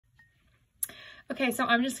Okay, so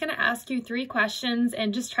I'm just going to ask you 3 questions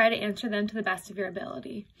and just try to answer them to the best of your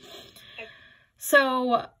ability. Okay.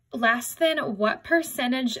 So, less than what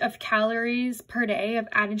percentage of calories per day of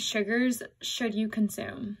added sugars should you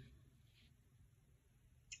consume?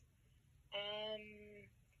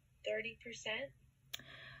 30%.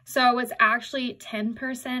 So it's actually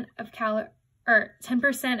 10% of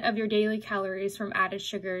 10% of your daily calories from added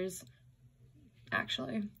sugars,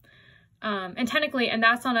 actually. And technically, and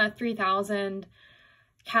that's on a 3,000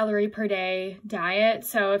 calorie per day diet.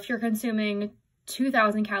 So if you're consuming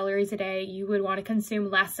 2,000 calories a day, you would want to consume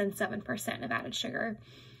less than 7% of added sugar.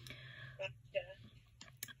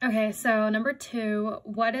 Okay, so number 2,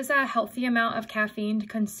 what is a healthy amount of caffeine to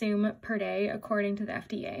consume per day according to the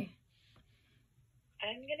FDA?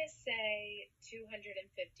 I'm going to say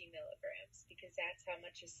 250 milligrams because that's how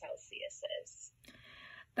much a Celsius is.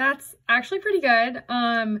 That's actually pretty good.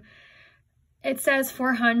 It says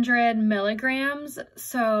 400 milligrams.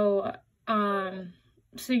 So,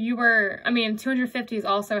 you were, 250 is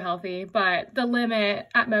also healthy, but the limit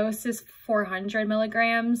at most is 400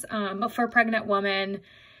 milligrams. But for a pregnant woman,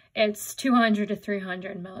 it's 200 to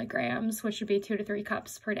 300 milligrams, which would be 2 to 3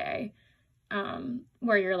 cups per day,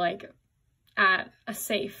 where you're like at a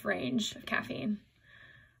safe range of caffeine.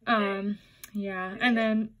 Yeah. And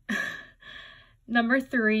then number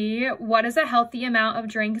 3, what is a healthy amount of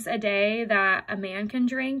drinks a day that a man can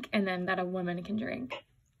drink and then that a woman can drink?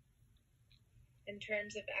 In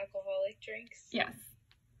terms of alcoholic drinks? Yes.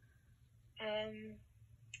 I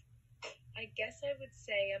guess I would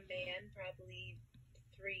say a man probably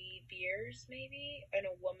 3 beers maybe, and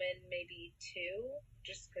a woman maybe 2,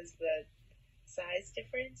 just because the size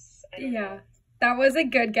difference. I don't know. That was a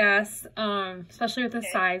good guess, especially with the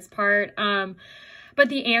size part. But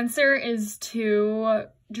the answer is 2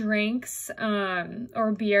 drinks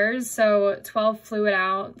or beers. So 12 fluid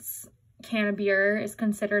ounce can of beer is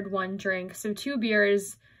considered 1 drink. So 2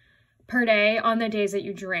 beers per day on the days that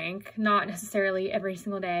you drink, not necessarily every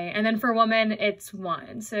single day. And then for a woman, it's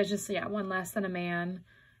 1. So it's just, 1 less than a man.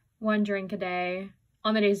 1 drink a day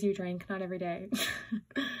on the days you drink, not every day.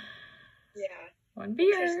 Yeah. 1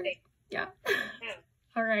 beer. Interesting. Yeah. Yeah.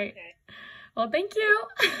 All right. Okay. Well, thank you.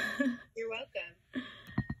 You're welcome.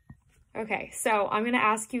 Okay, so I'm going to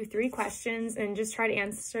ask you 3 questions and just try to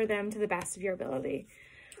answer them to the best of your ability.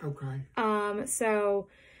 Okay.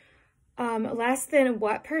 Less than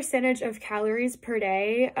what percentage of calories per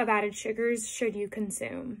day of added sugars should you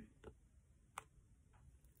consume?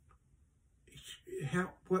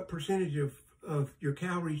 What percentage of your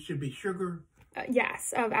calories should be sugar?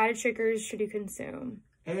 Yes, of added sugars should you consume?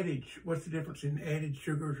 What's the difference in added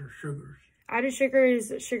sugars or sugars? Added sugar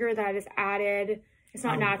is sugar that is added. It's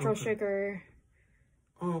not natural okay. sugar.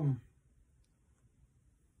 You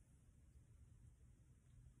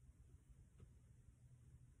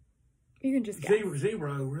can just guess.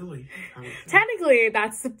 Zero, really. Technically,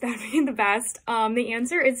 that'd be the best. The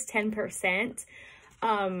answer is 10%.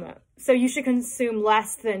 So you should consume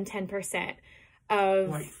less than 10% of...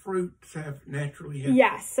 Like fruits naturally have...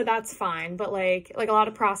 Yes, so that's fine. But like a lot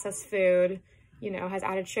of processed food, has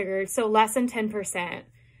added sugar. So less than 10%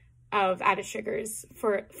 of added sugars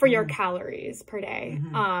for your calories per day.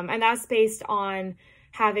 And that's based on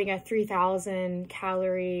having a 3,000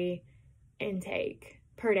 calorie intake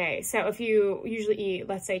per day. So if you usually eat,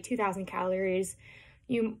 let's say 2,000 calories,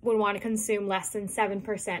 you would want to consume less than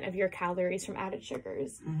 7% of your calories from added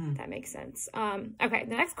sugars. If that makes sense. Okay,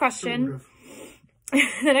 the next question.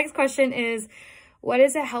 The next question is, what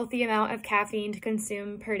is a healthy amount of caffeine to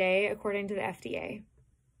consume per day according to the FDA?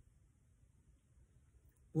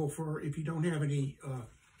 Well, if you don't have any,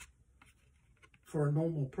 for a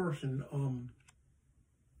normal person,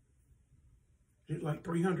 is it like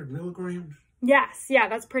 300 milligrams? Yes, yeah,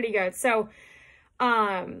 that's pretty good. So,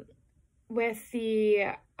 with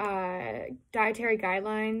the dietary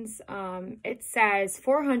guidelines, it says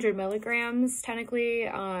 400 milligrams technically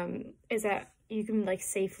is that you can like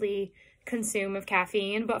safely consume of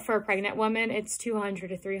caffeine, but for a pregnant woman, it's 200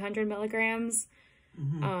 to 300 milligrams.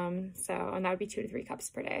 And that would be 2 to 3 cups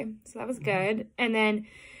per day. So that was good. And then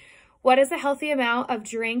what is the healthy amount of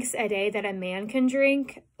drinks a day that a man can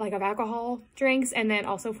drink, like of alcohol drinks? And then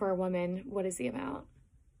also for a woman, what is the amount?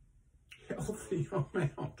 Healthy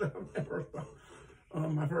amount? I've never thought.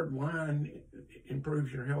 I've heard wine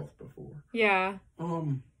improves your health before. Yeah.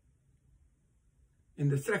 And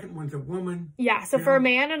the second one's a woman. Yeah, so for a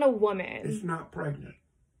man and a woman. It's not pregnant.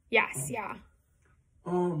 Yes, yeah.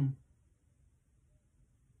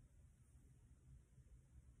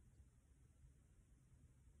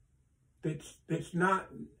 That's not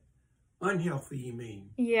unhealthy, you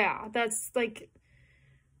mean? Yeah, that's like,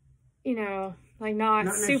 Like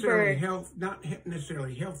not super not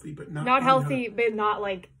necessarily healthy, but not healthy, but not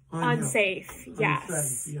like unsafe. Yes.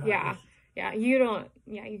 Unsafe, yeah. You don't.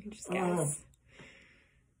 Yeah, you can just guess.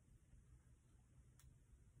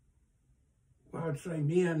 Well, I'd say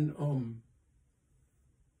men,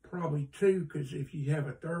 probably 2, because if you have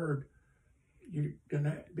a third, you're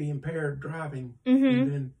gonna be impaired driving,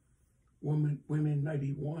 and then women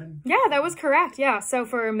maybe 1. Yeah, that was correct. Yeah, so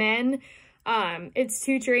for men, it's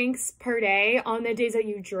 2 drinks per day on the days that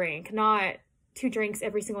you drink, not 2 drinks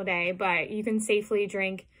every single day, but you can safely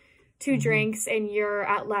drink 2 drinks and you're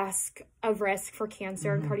at less of risk for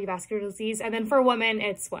cancer and cardiovascular disease. And then for women,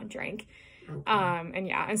 it's 1 drink. Okay.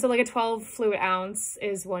 And so like a 12 fluid ounce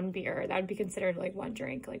is 1 beer. That would be considered like 1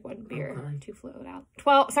 drink, like 1 beer, 2 fluid ounce.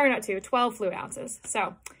 12 fluid ounces.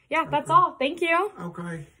 So yeah, that's all. Thank you.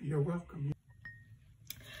 Okay, you're welcome.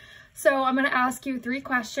 So I'm going to ask you 3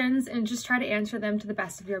 questions and just try to answer them to the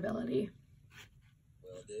best of your ability.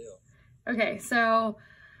 Will do. Okay, so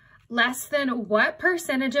less than what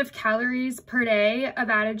percentage of calories per day of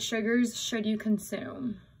added sugars should you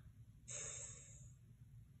consume?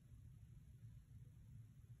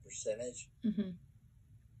 Percentage?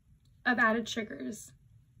 Of added sugars.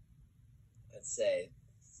 I'd say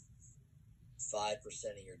 5%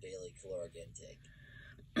 of your daily caloric intake.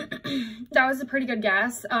 That was a pretty good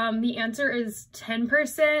guess. The answer is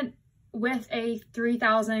 10% with a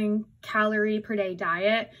 3,000 calorie per day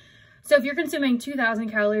diet. So if you're consuming 2,000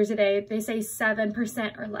 calories a day, they say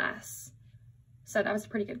 7% or less. So that was a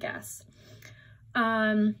pretty good guess.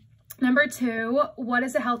 Number 2, what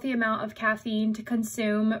is a healthy amount of caffeine to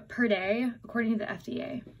consume per day, according to the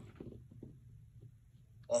FDA?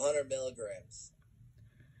 100 milligrams.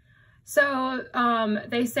 So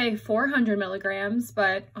they say 400 milligrams,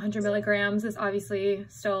 but 100 milligrams is obviously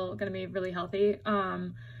still going to be really healthy.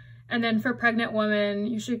 And then for pregnant women,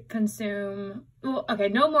 you should consume,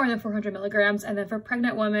 no more than 400 milligrams. And then for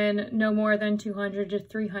pregnant women, no more than 200 to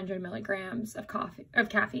 300 milligrams of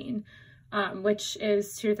caffeine, which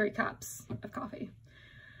is 2 to 3 cups of coffee.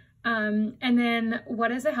 And then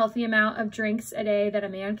what is a healthy amount of drinks a day that a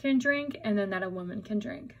man can drink and then that a woman can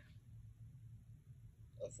drink?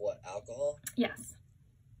 Of what, alcohol? Yes.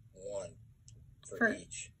 1 for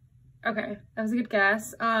each. Okay, that was a good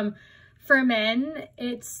guess. For men,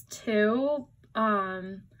 it's 2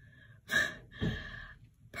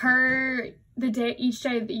 per the day, each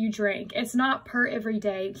day that you drink. It's not per every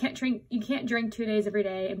day. You can't drink 2 days every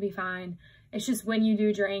day and be fine. It's just when you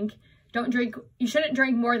do drink, you shouldn't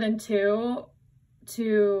drink more than 2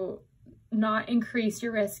 to not increase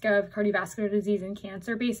your risk of cardiovascular disease and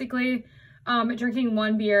cancer, basically. Drinking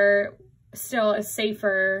 1 beer still is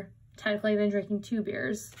safer technically than drinking 2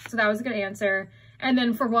 beers. So that was a good answer. And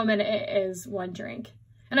then for women, it is 1 drink.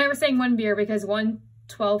 And I was saying 1 beer because 1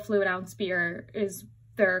 12 fluid ounce beer is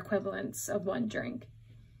their equivalence of 1 drink.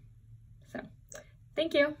 So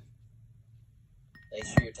thank you.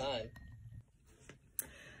 Thanks for your time.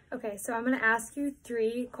 Okay, so I'm going to ask you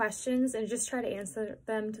 3 questions and just try to answer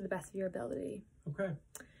them to the best of your ability. Okay.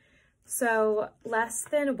 So less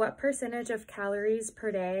than what percentage of calories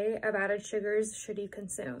per day of added sugars should you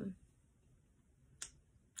consume?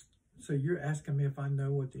 So you're asking me if I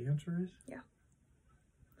know what the answer is? Yeah.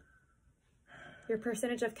 Your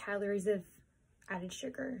percentage of calories of added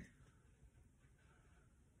sugar.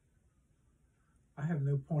 I have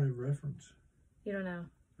no point of reference. You don't know?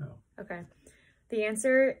 No. Okay. The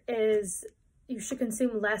answer is you should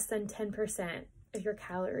consume less than 10% of your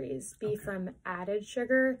calories from added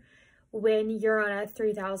sugar when you're on a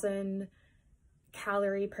 3,000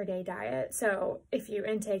 calorie per day diet. So if you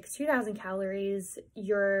intake 2,000 calories,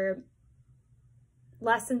 your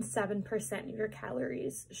less than 7% of your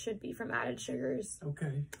calories should be from added sugars.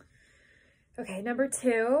 Okay. Okay, number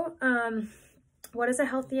 2, what is a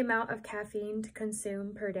healthy amount of caffeine to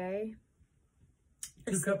consume per day?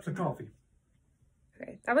 2 cups of coffee.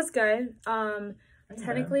 Okay, that was good.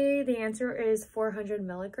 Technically, the answer is 400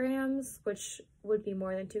 milligrams, which would be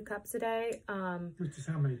more than 2 cups a day. Which is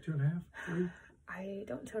how many, 2.5, 3? I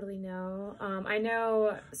don't totally know. I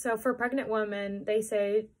know, so for pregnant women, they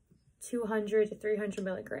say 200 to 300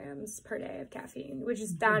 milligrams per day of caffeine, which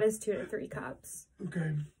is, that is 2 to 3 cups.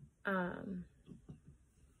 Okay.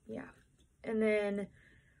 Yeah. And then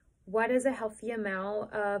what is a healthy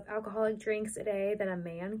amount of alcoholic drinks a day that a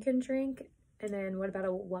man can drink? And then what about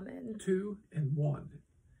a woman? 2 and 1.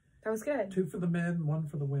 That was good. 2 for the men, 1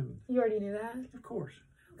 for the women. You already knew that? Of course.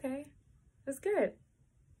 Okay. That's good.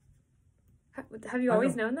 Have you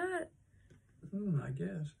always known that? I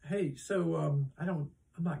guess. Hey, so I'm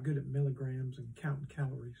not good at milligrams and counting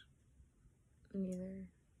calories. Neither.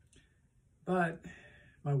 But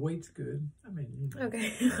My weight's good. I mean, you know.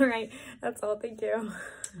 Okay. All right. That's all. Thank you.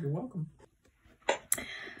 You're welcome.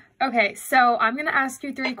 Okay. So I'm going to ask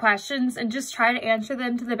you 3 questions and just try to answer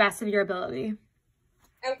them to the best of your ability.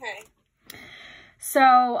 Okay.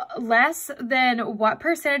 So less than what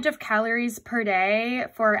percentage of calories per day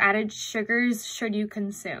for added sugars should you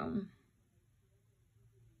consume?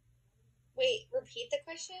 Wait, repeat the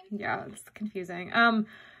question? Yeah, it's confusing.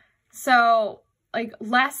 So like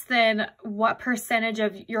less than what percentage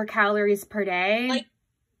of your calories per day? Like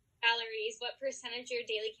calories, what percentage of your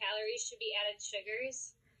daily calories should be added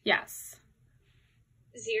sugars? Yes.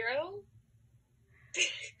 0?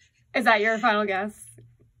 Is that your final guess?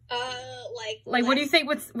 Like what do you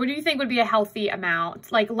think would be a healthy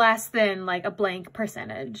amount? Like less than like a blank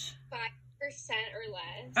percentage. 5% or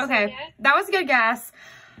less. Okay. That was a good guess.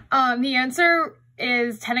 The answer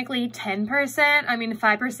is technically 10%. I mean,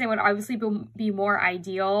 5% would obviously be more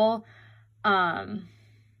ideal.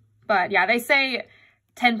 But yeah, they say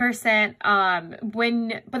 10%,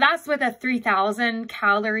 but that's with a 3,000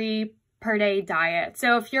 calorie per day diet.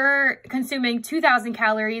 So if you're consuming 2,000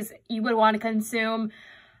 calories, you would want to consume,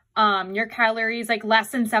 your calories, like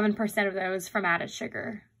less than 7% of those from added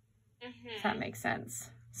sugar. If that makes sense.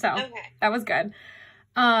 So that was good.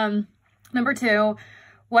 Number 2,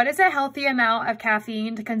 what is a healthy amount of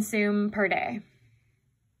caffeine to consume per day?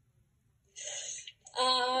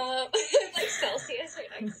 Like Celsius right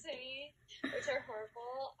next to me, which are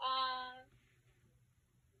horrible.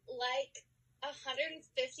 Like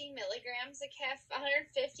 150 milligrams of caffeine,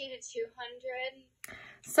 150 to 200.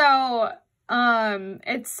 So,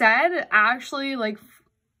 it said actually like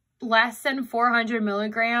less than 400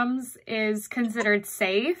 milligrams is considered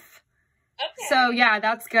safe. Okay. So yeah,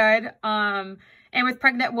 that's good. And with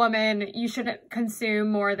pregnant women, you shouldn't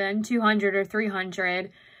consume more than 200 or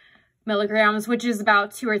 300 milligrams, which is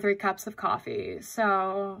about 2 or 3 cups of coffee.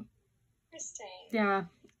 So Interesting. yeah.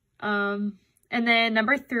 And then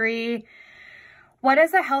number 3, what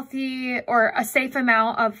is a healthy or a safe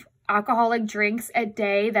amount of alcoholic drinks a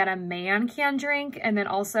day that a man can drink? And then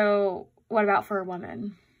also, what about for a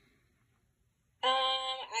woman?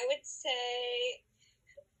 I would say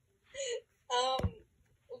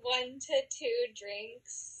 1 to 2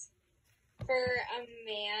 drinks for a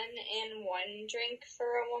man and 1 drink for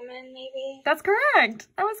a woman, maybe. That's correct.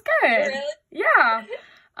 That was good. Really? Yeah.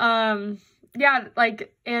 Yeah,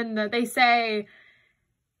 like, and they say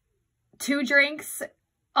 2 drinks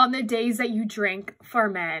on the days that you drink for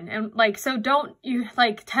men. And like, so don't you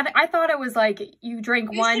like, I thought it was like you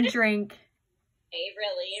drink 1 drink.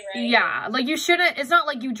 Really, right? Yeah, like you shouldn't, it's not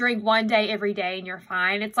like you drink 1 day every day and you're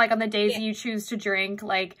fine. It's like on the days that you choose to drink,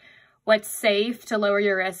 like what's safe to lower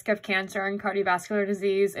your risk of cancer and cardiovascular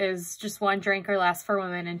disease is just 1 drink or less for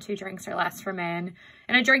women and 2 drinks or less for men.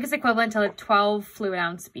 And a drink is equivalent to like 12 fluid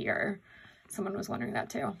ounce beer. Someone was wondering that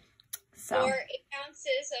too. So. Or 8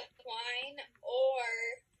 ounces of wine or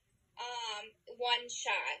 1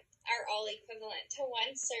 shot are all equivalent to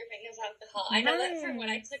 1 serving of alcohol. I know that from when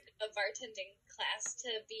I took a bartending class to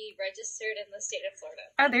be registered in the state of Florida.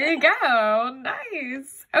 Oh, there you go.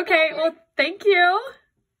 Nice. Okay, well, thank you.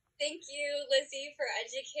 Thank you, Lizzie, for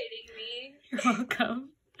educating me. You're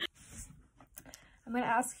welcome. I'm going to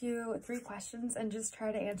ask you 3 questions and just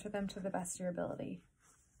try to answer them to the best of your ability.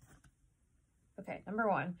 Okay, number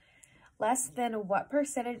 1. Less than what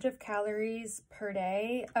percentage of calories per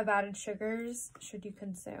day of added sugars should you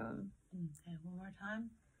consume? Okay, one more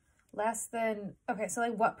time. Less than, okay, so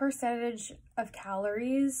like what percentage of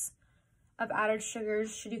calories of added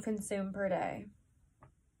sugars should you consume per day?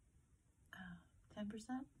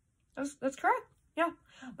 10%? That's correct. Yeah.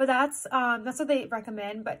 But that's what they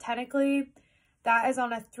recommend. But technically, that is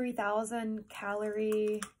on a 3,000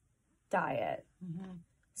 calorie diet.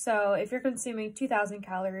 So if you're consuming 2,000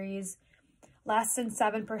 calories, less than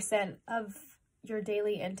 7% of your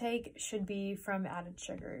daily intake should be from added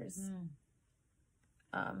sugars.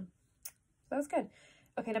 So that's good.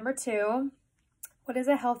 Okay, number 2. What is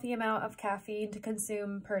a healthy amount of caffeine to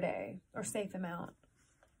consume per day, or safe amount?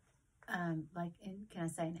 Like, can I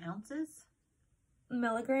say in ounces?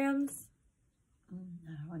 Milligrams?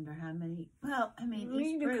 I wonder how many. Well, I mean, We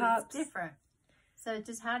each can do brew cups. is different. So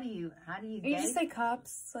just how do you You gauge? just say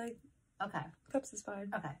cups. Like, Okay. cups is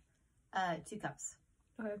fine. Okay. 2 cups.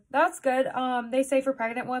 Okay, that's good. They say for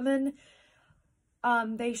pregnant women,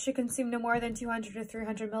 they should consume no more than 200 to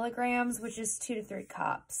 300 milligrams, which is 2 to 3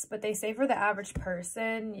 cups. But they say for the average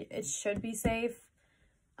person, it should be safe,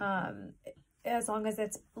 as long as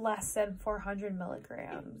it's less than 400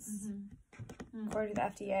 milligrams, according to the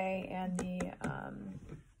FDA and the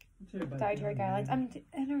dietary guidelines.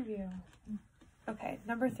 Interview. Okay,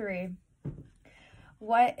 number 3.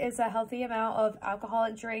 what is a healthy amount of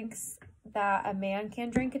alcoholic drinks that a man can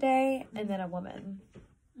drink a day, and then a woman?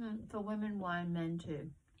 For women, 1, men 2.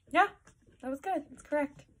 Yeah, that was good. That's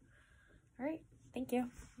correct. All right, thank you.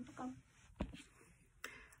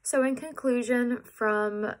 So in conclusion,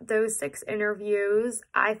 from those 6 interviews,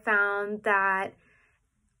 I found that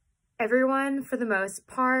everyone, for the most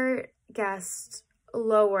part, guessed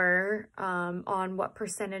lower on what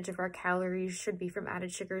percentage of our calories should be from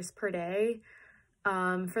added sugars per day.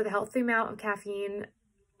 For the healthy amount of caffeine,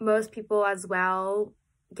 most people as well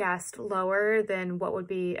guessed lower than what would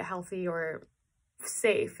be a healthy or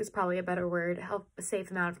safe is probably a better word, a safe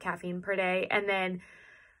amount of caffeine per day. And then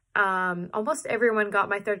almost everyone got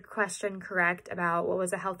my 3rd question correct about what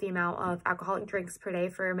was a healthy amount of alcoholic drinks per day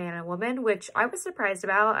for a man and a woman, which I was surprised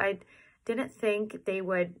about. I didn't think they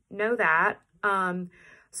would know that.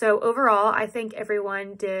 So overall, I think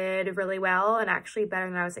everyone did really well and actually better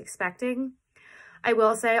than I was expecting. I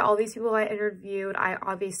will say all these people I interviewed, I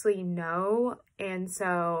obviously know. And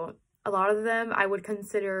so a lot of them I would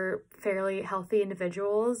consider fairly healthy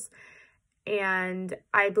individuals. And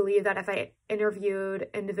I believe that if I interviewed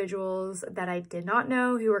individuals that I did not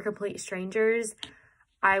know who were complete strangers,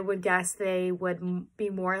 I would guess they would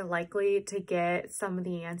be more likely to get some of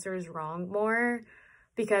the answers wrong more,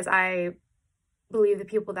 because I believe the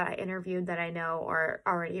people that I interviewed that I know are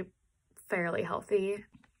already fairly healthy.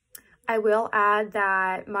 I will add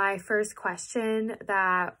that my first question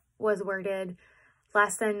that was worded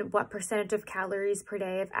less than what percentage of calories per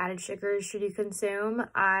day of added sugars should you consume,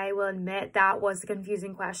 I will admit that was a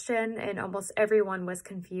confusing question and almost everyone was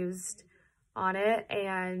confused on it,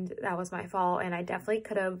 and that was my fault, and I definitely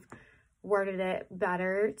could have worded it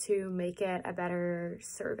better to make it a better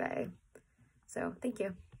survey. So thank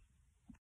you.